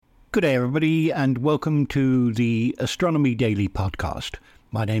Good day, everybody, and welcome to the Astronomy Daily podcast.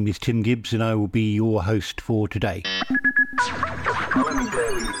 My name is Tim Gibbs, and I will be your host for today. Astronomy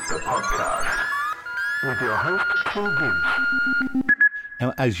Daily, the podcast, with your host, Tim Gibbs.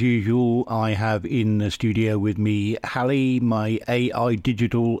 Now, as usual, I have in the studio with me Hallie, my AI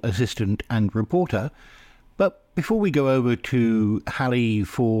digital assistant and reporter. But before we go over to Hallie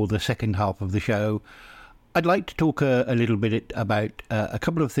for the second half of the show, I'd like to talk a little bit about a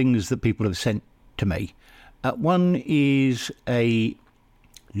couple of things that people have sent to me. One is a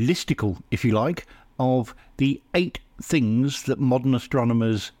listicle, if you like, of the 8 things that modern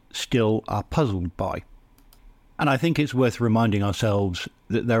astronomers still are puzzled by. And I think it's worth reminding ourselves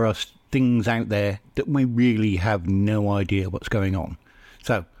that there are things out there that we really have no idea what's going on.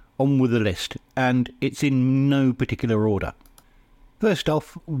 So, on with the list, and it's in no particular order. First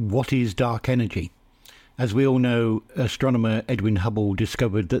off, what is dark energy? As we all know, astronomer Edwin Hubble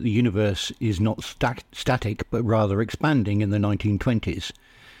discovered that the universe is not static but rather expanding in the 1920s.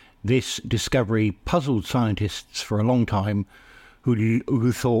 This discovery puzzled scientists for a long time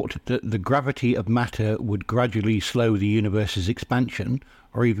who thought that the gravity of matter would gradually slow the universe's expansion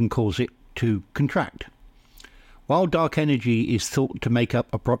or even cause it to contract. While dark energy is thought to make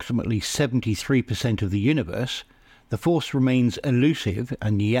up approximately 73% of the universe, the force remains elusive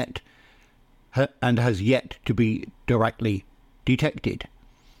and has yet to be directly detected.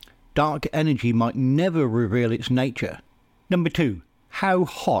 Dark energy might never reveal its nature. Number 2. How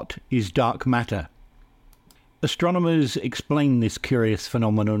hot is dark matter? Astronomers explain this curious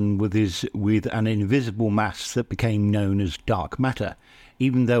phenomenon with an invisible mass that became known as dark matter.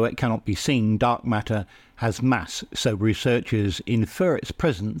 Even though it cannot be seen, dark matter has mass, so researchers infer its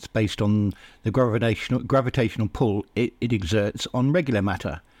presence based on the gravitational pull it exerts on regular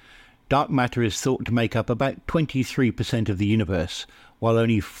matter. Dark matter is thought to make up about 23% of the universe, while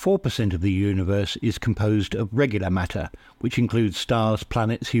only 4% of the universe is composed of regular matter, which includes stars,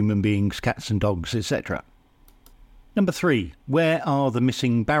 planets, human beings, cats and dogs, etc. Number 3. Where are the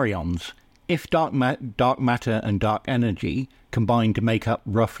missing baryons? If dark matter and dark energy combine to make up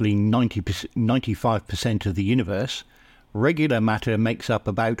roughly 95% of the universe, regular matter makes up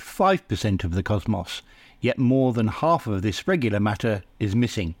about 5% of the cosmos, yet more than half of this regular matter is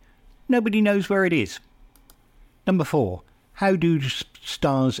missing. Nobody knows where it is. Number 4. How do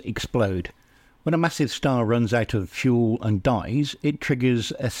stars explode? When a massive star runs out of fuel and dies, it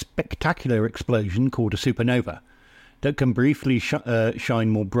triggers a spectacular explosion called a supernova that can briefly shine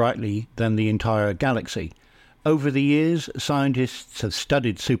more brightly than the entire galaxy. Over the years, scientists have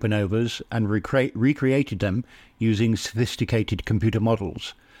studied supernovas and recreated them using sophisticated computer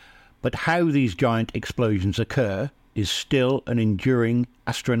models. But how these giant explosions occur is still an enduring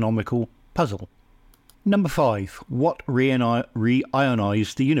astronomical puzzle. Number 5. What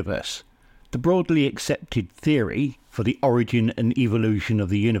reionized the universe? The broadly accepted theory for the origin and evolution of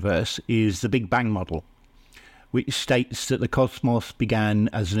the universe is the Big Bang model, which states that the cosmos began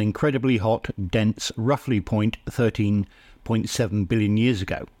as an incredibly hot, dense, roughly 13.7 billion years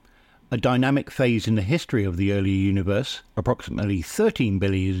ago. A dynamic phase in the history of the early universe, approximately 13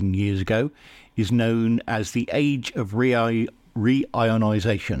 billion years ago, is known as the Age of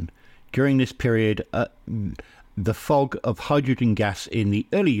Reionization. During this period, the fog of hydrogen gas in the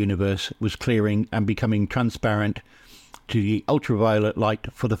early universe was clearing and becoming transparent to the ultraviolet light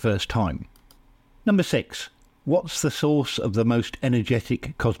for the first time. Number 6. What's the source of the most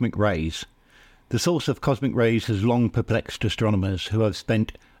energetic cosmic rays? The source of cosmic rays has long perplexed astronomers who have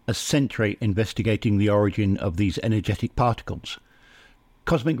spent a century investigating the origin of these energetic particles.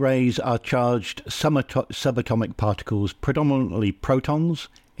 Cosmic rays are charged subatomic particles, predominantly protons,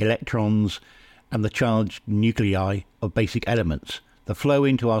 electrons, and the charged nuclei of basic elements that flow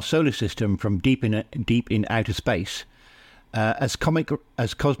into our solar system from deep in outer space. As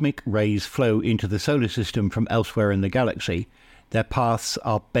cosmic rays flow into the solar system from elsewhere in the galaxy, their paths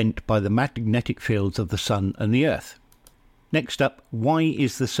are bent by the magnetic fields of the Sun and the Earth. Next up, why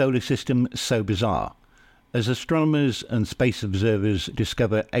is the solar system so bizarre? As astronomers and space observers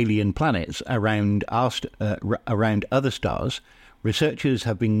discover alien planets around other stars, researchers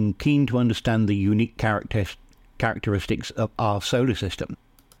have been keen to understand the unique characteristics of our solar system.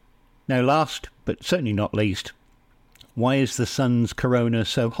 Now, last but certainly not least, why is the Sun's corona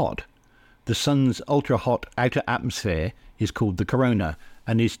so hot? The Sun's ultra-hot outer atmosphere is called the corona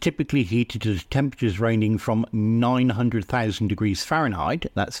and is typically heated to temperatures ranging from 900,000 degrees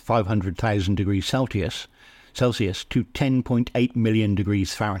Fahrenheit, that's 500,000 degrees Celsius, to 10.8 million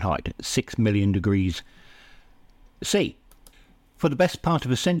degrees Fahrenheit, 6 million degrees C. For the best part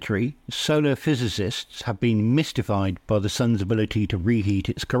of a century, solar physicists have been mystified by the sun's ability to reheat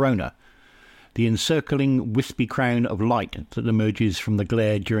its corona, the encircling wispy crown of light that emerges from the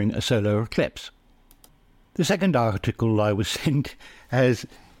glare during a solar eclipse. The second article I was sent has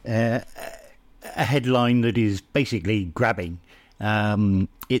a headline that is basically grabbing.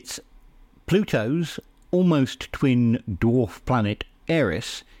 It's Pluto's almost twin dwarf planet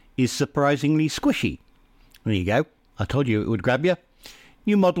Eris is surprisingly squishy. There you go. I told you it would grab you.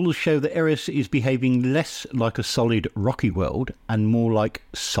 New models show that Eris is behaving less like a solid rocky world and more like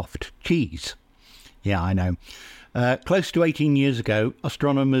soft cheese. Yeah, I know. Close to 18 years ago,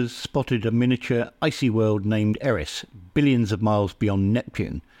 astronomers spotted a miniature icy world named Eris, billions of miles beyond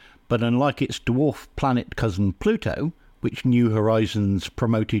Neptune. But unlike its dwarf planet cousin Pluto, which New Horizons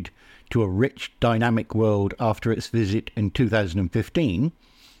promoted to a rich, dynamic world after its visit in 2015,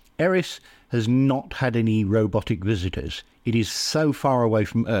 Eris has not had any robotic visitors. It is so far away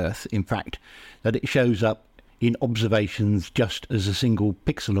from Earth, in fact, that it shows up in observations just as a single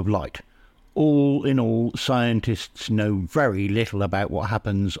pixel of light. All in all, scientists know very little about what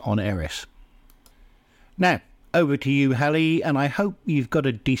happens on Eris. Now, over to you, Hallie, and I hope you've got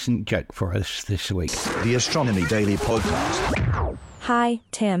a decent joke for us this week. The Astronomy Daily Podcast. Hi,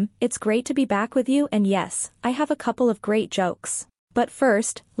 Tim. It's great to be back with you, and yes, I have a couple of great jokes. But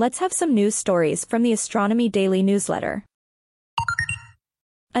first, let's have some news stories from the Astronomy Daily newsletter.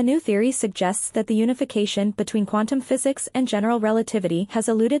 A new theory suggests that the unification between quantum physics and general relativity has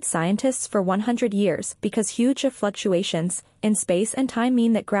eluded scientists for 100 years because huge fluctuations in space and time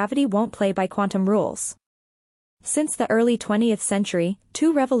mean that gravity won't play by quantum rules. Since the early 20th century,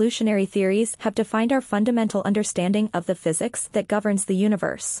 two revolutionary theories have defined our fundamental understanding of the physics that governs the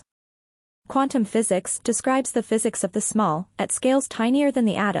universe. Quantum physics describes the physics of the small, at scales tinier than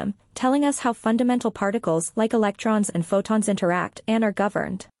the atom, telling us how fundamental particles like electrons and photons interact and are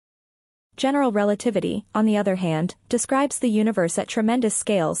governed. General relativity, on the other hand, describes the universe at tremendous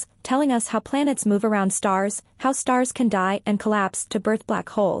scales, telling us how planets move around stars, how stars can die and collapse to birth black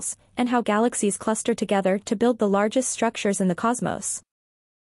holes, and how galaxies cluster together to build the largest structures in the cosmos.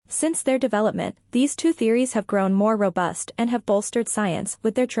 Since their development, these two theories have grown more robust and have bolstered science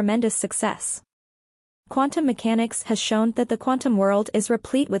with their tremendous success. Quantum mechanics has shown that the quantum world is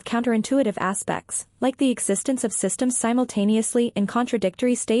replete with counterintuitive aspects, like the existence of systems simultaneously in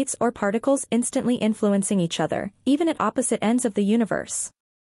contradictory states or particles instantly influencing each other, even at opposite ends of the universe.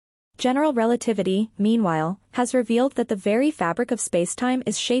 General relativity, meanwhile, has revealed that the very fabric of spacetime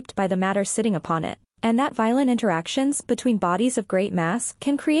is shaped by the matter sitting upon it, and that violent interactions between bodies of great mass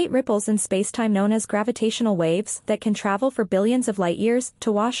can create ripples in spacetime known as gravitational waves that can travel for billions of light-years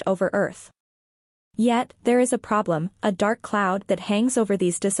to wash over Earth. Yet, there is a problem, a dark cloud that hangs over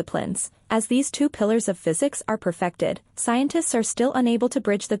these disciplines. As these two pillars of physics are perfected, scientists are still unable to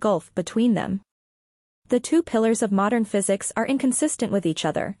bridge the gulf between them. The two pillars of modern physics are inconsistent with each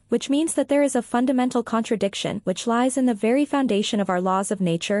other, which means that there is a fundamental contradiction which lies in the very foundation of our laws of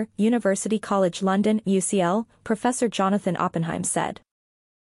nature, University College London, UCL, Professor Jonathan Oppenheim said.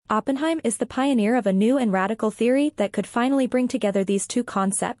 Oppenheim is the pioneer of a new and radical theory that could finally bring together these two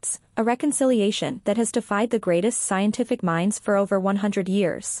concepts, a reconciliation that has defied the greatest scientific minds for over 100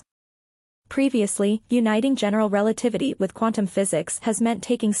 years. Previously, uniting general relativity with quantum physics has meant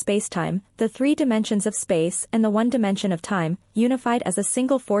taking spacetime, the three dimensions of space and the one dimension of time, unified as a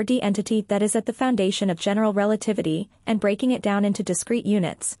single 4D entity that is at the foundation of general relativity, and breaking it down into discrete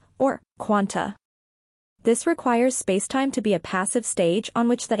units, or quanta. This requires spacetime to be a passive stage on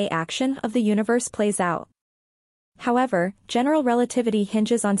which the action of the universe plays out. However, general relativity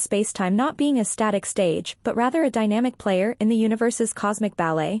hinges on spacetime not being a static stage but rather a dynamic player in the universe's cosmic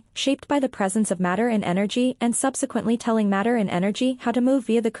ballet, shaped by the presence of matter and energy and subsequently telling matter and energy how to move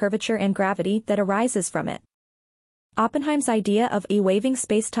via the curvature and gravity that arises from it. Oppenheim's idea of e-waving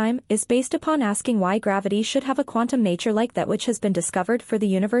spacetime is based upon asking why gravity should have a quantum nature like that which has been discovered for the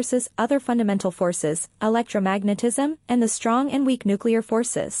universe's other fundamental forces, electromagnetism, and the strong and weak nuclear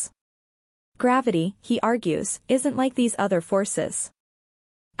forces. Gravity, he argues, isn't like these other forces.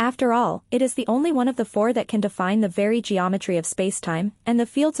 After all, it is the only one of the four that can define the very geometry of spacetime, and the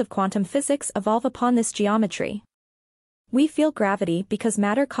fields of quantum physics evolve upon this geometry. We feel gravity because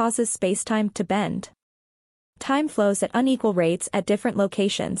matter causes spacetime to bend. Time flows at unequal rates at different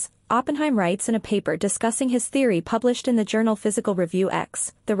locations, Oppenheim writes in a paper discussing his theory published in the journal Physical Review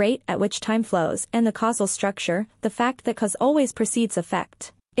X, the rate at which time flows and the causal structure, the fact that cause always precedes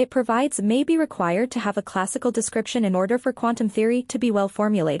effect. It provides may be required to have a classical description in order for quantum theory to be well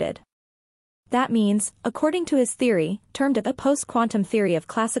formulated. That means, according to his theory, termed the post-quantum theory of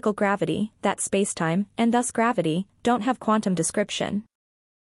classical gravity, that spacetime, and thus gravity, don't have quantum description.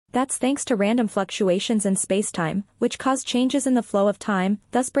 That's thanks to random fluctuations in spacetime, which cause changes in the flow of time,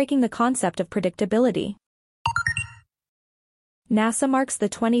 thus breaking the concept of predictability. NASA marks the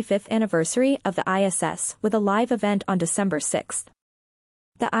 25th anniversary of the ISS with a live event on December 6th.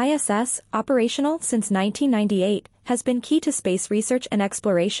 The ISS, operational since 1998, has been key to space research and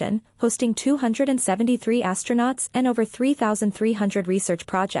exploration, hosting 273 astronauts and over 3,300 research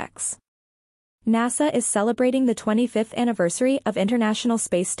projects. NASA is celebrating the 25th anniversary of International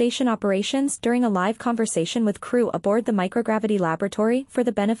Space Station operations during a live conversation with crew aboard the microgravity laboratory for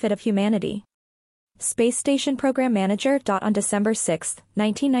the benefit of humanity. Space Station Program Manager. On December 6,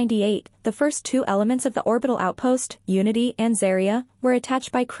 1998, the first two elements of the orbital outpost, Unity and Zarya, were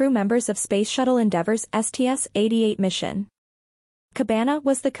attached by crew members of Space Shuttle Endeavour's STS-88 mission. Cabana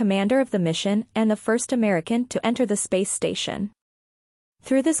was the commander of the mission and the first American to enter the space station.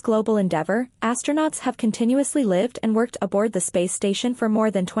 Through this global endeavor, astronauts have continuously lived and worked aboard the space station for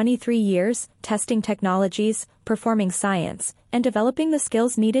more than 23 years, testing technologies, performing science, and developing the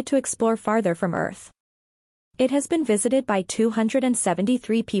skills needed to explore farther from Earth. It has been visited by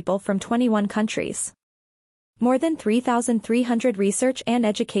 273 people from 21 countries. More than 3,300 research and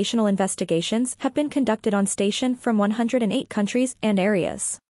educational investigations have been conducted on station from 108 countries and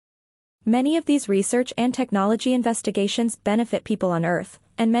areas. Many of these research and technology investigations benefit people on Earth,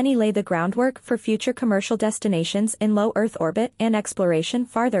 and many lay the groundwork for future commercial destinations in low Earth orbit and exploration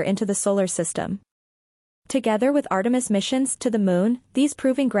farther into the solar system. Together with Artemis missions to the Moon, these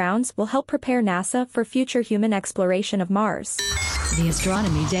proving grounds will help prepare NASA for future human exploration of Mars. The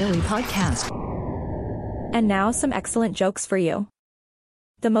Astronomy Daily Podcast. And now some excellent jokes for you.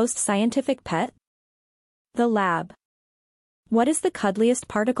 The most scientific pet? The lab. What is the cuddliest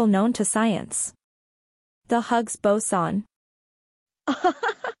particle known to science? The Higgs boson.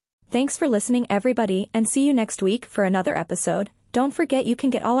 Thanks for listening, everybody, and see you next week for another episode. Don't forget you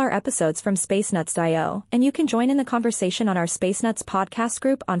can get all our episodes from spacenuts.io, and you can join in the conversation on our Space Nuts podcast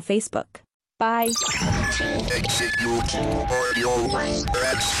group on Facebook. Bye.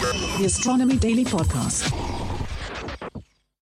 The Astronomy Daily Podcast.